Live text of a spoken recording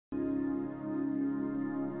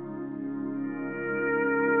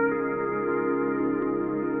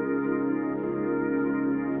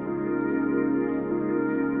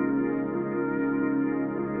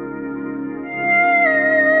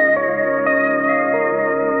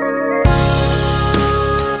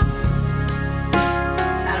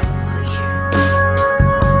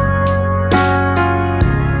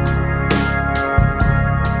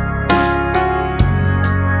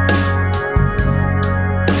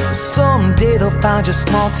Someday they'll find your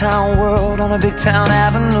small town world on a big town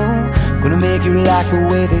avenue. Gonna make you like the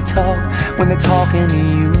way they talk when they're talking to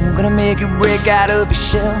you. Gonna make you break out of your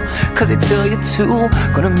shell, cause they tell you to.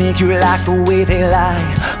 Gonna make you like the way they lie,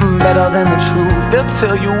 better than the truth. They'll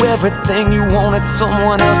tell you everything you wanted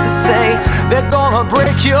someone else to say. They're gonna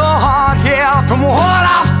break your heart, yeah, from what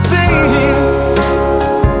I've seen.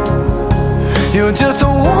 You're just a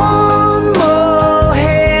one more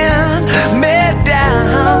hand made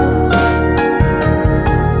down,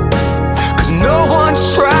 cause no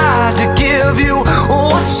one's tried to give you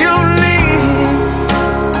what you need.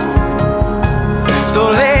 So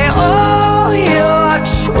lay all your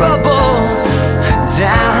troubles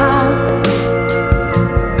down.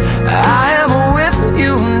 I am with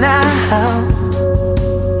you now.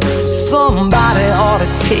 Somebody ought to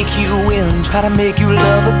take you in, try to make you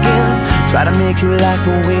love again, try to make you like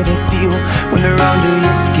the way they feel when they're under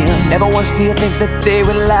your skin. Never once do you think that they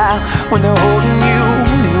would lie when they're holding you.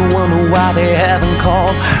 Then you wonder why they haven't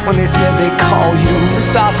called when they said they'd call you. You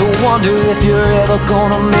start to wonder if you're ever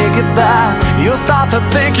gonna make it back. You'll start to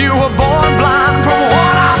think you were born blind from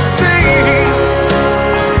what I've seen.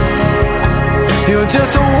 You're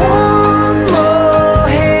just a one more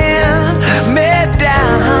hand made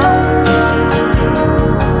down,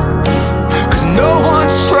 cause no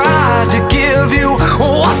one's tried to give you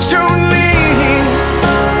what you need.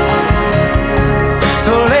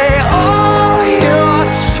 So lay all your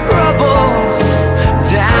troubles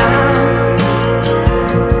down.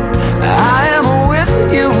 I am with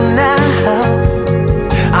you now.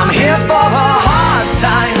 I'm here for the hard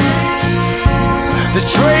times, the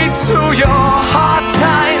straight to your hard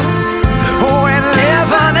times, when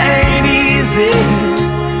living ain't easy.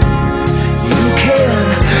 You can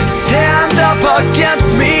stand up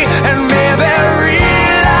against me and maybe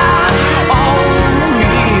rely on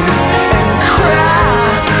me and cry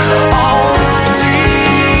on me.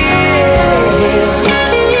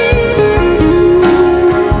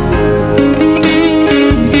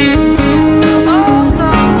 Oh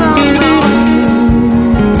no, no, no.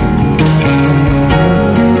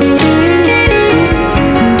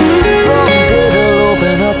 Someday they'll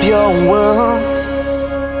open up your world,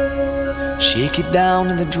 shake you down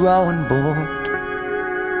to the drawing board,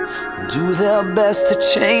 do their best to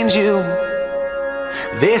change you.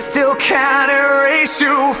 They still can't erase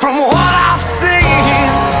you from what